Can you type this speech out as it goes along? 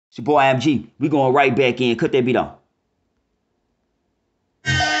It's your boy IMG. We going right back in. Cut that beat on.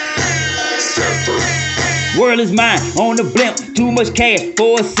 World is mine, on the blimp, too much cash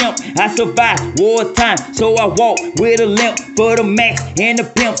for a simp. I survive wartime, so I walk with a limp. For the max and the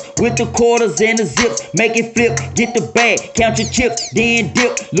pimps, with the quarters and the zips. Make it flip, get the bag, count your chips, then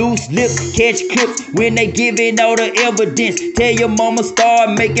dip. Loose lips, catch clips, when they giving all the evidence. Tell your mama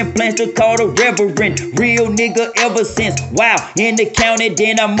start making plans to call the reverend. Real nigga ever since, wow, in the county.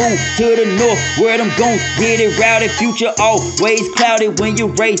 Then I move to the north, where them gon' get it routed. Future always clouded when you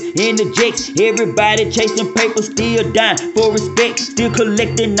race in the jakes. Everybody chasing paper, still dying for respect, still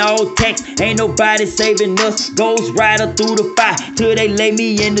collecting all tax. Ain't nobody saving us. Ghost rider through the fire till they lay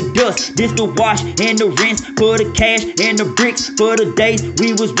me in the dust. This the wash and the rinse, for the cash and the bricks. For the days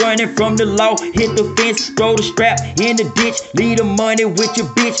we was running from the law, hit the fence, throw the strap in the ditch, leave the money with your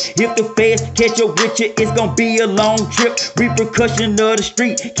bitch. If the feds catch up with you, it's gonna be a long trip. Repercussion of the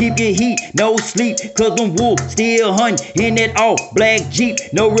street, keep your heat, no sleep, cause them wolves still hunting in that all black Jeep.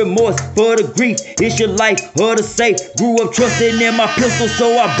 No remorse for the grief, it's your life or the safe. Grew up trusting in my pistol,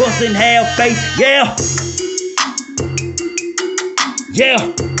 so I bust and have faith. Yeah, yeah,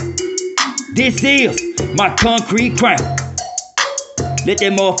 this is my concrete crown. Let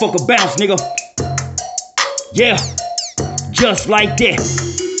that motherfucker bounce, nigga. Yeah, just like that.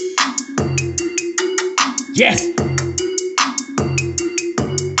 Yes,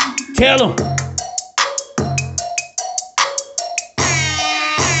 tell him.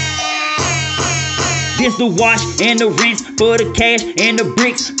 This the wash and the rinse, for the cash and the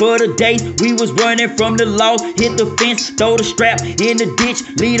bricks. For the days we was running from the law, hit the fence, throw the strap in the ditch,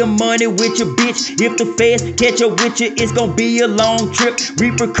 leave the money with your bitch. If the feds catch up with you, it's gonna be a long trip.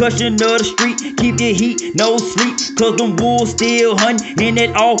 Repercussion of the street, keep your heat, no sleep, cause them wolves still hunting in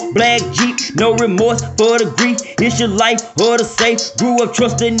that all black Jeep. No remorse for the grief, it's your life or the safe. Grew up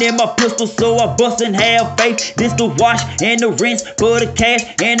trusting in my pistol, so I bust and have faith. This the wash and the rinse, for the cash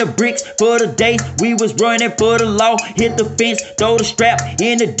and the bricks. For the days we was running for the law, hit the fence, throw the strap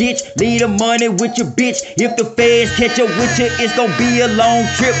in the ditch, leave the money with your bitch. If the feds catch up with you, it's gonna be a long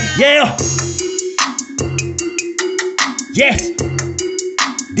trip. Yeah, yes,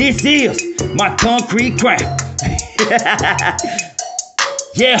 this is my concrete crown.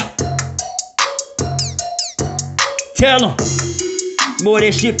 Yeah, tell them. More of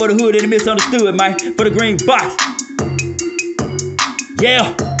that shit for the hood and the misunderstood, man. For the green box.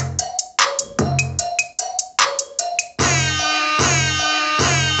 Yeah.